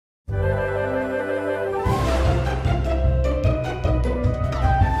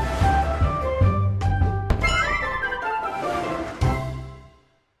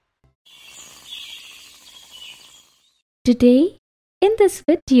Today, in this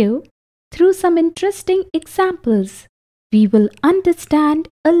video, through some interesting examples, we will understand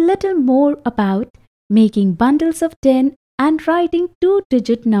a little more about making bundles of 10 and writing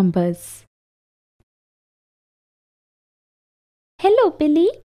two-digit numbers. Hello, Billy.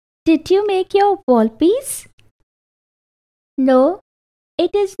 Did you make your wall piece? No,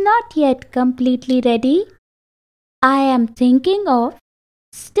 it is not yet completely ready. I am thinking of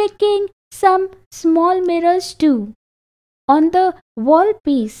sticking some small mirrors too on the wall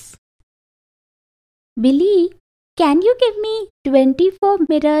piece. Billy, can you give me 24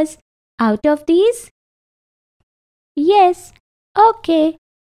 mirrors out of these? Yes, okay.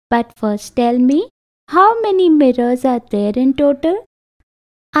 But first tell me, how many mirrors are there in total?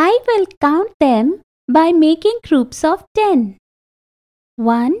 I will count them by making groups of 10.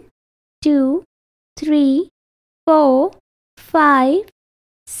 1, 2, 3, 4, 5,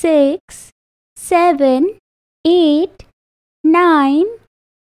 6, 7, 8, 9,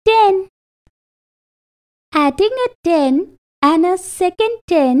 10. Adding a 10 and a second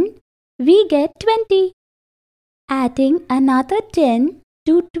 10, we get 20. Adding another 10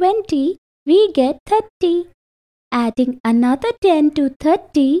 to 20, we get 30. Adding another 10 to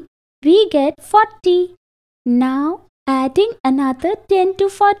 30, we get 40. Now, adding another 10 to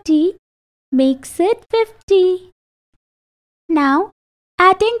 40 makes it 50. Now,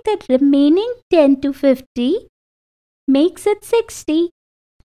 adding the remaining 10 to 50 makes it 60.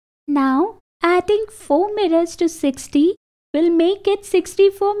 Now, adding 4 mirrors to 60 will make it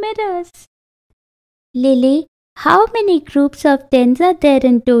 64 mirrors. Lily, how many groups of 10s are there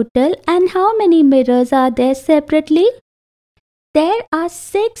in total and how many mirrors are there separately? There are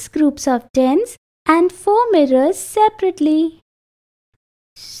 6 groups of 10s and 4 mirrors separately.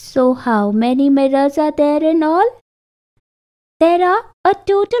 So how many mirrors are there in all? There are a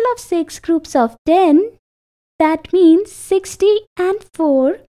total of 6 groups of 10. That means 60 and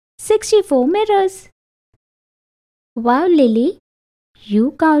 4, 64 mirrors. Wow, Lily,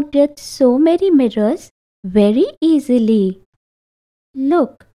 you counted so many mirrors very easily.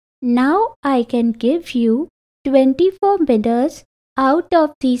 Look, now I can give you 24 mirrors out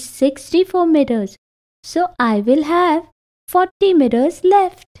of these 64 mirrors. So I will have 40 mirrors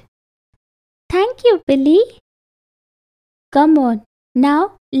left. Thank you, Billy. Come on,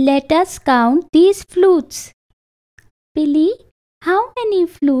 now let us count these flutes. Billy, how many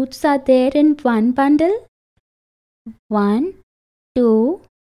flutes are there in one bundle? 1, 2,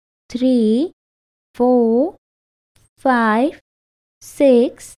 3, 4, 5,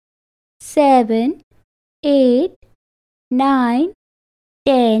 6, 7, 8, 9,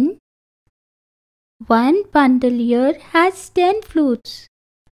 10. One bundle here has 10 flutes.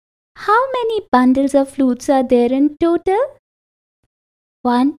 How many bundles of flutes are there in total?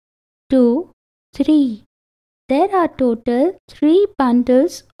 1, 2, 3. There are total 3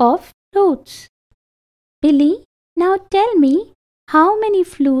 bundles of flutes. Billy, now tell me, how many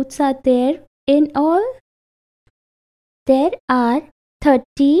flutes are there in all? There are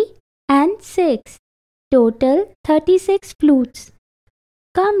 30 and 6. Total 36 flutes.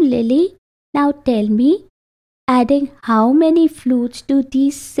 Come, Lily, now tell me, adding how many flutes to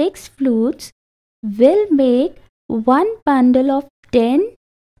these 6 flutes will make one bundle of 10?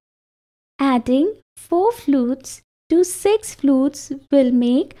 Adding 4 flutes to 6 flutes will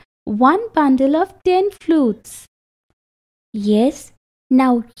make one bundle of 10 flutes. Yes,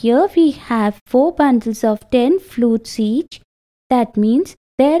 now here we have 4 bundles of 10 flutes each. That means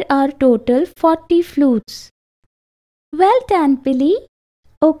there are total 40 flutes. Well done, Billy.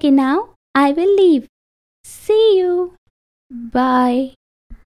 Okay, now I will leave. See you. Bye.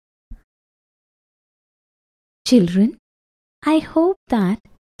 Children, I hope that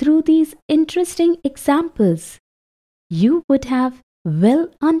through these interesting examples, you would have well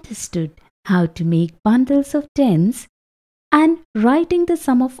understood how to make bundles of 10s and writing the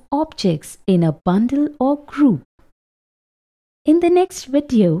sum of objects in a bundle or group. In the next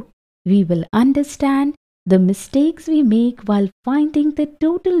video, we will understand the mistakes we make while finding the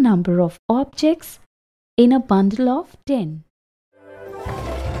total number of objects in a bundle of 10.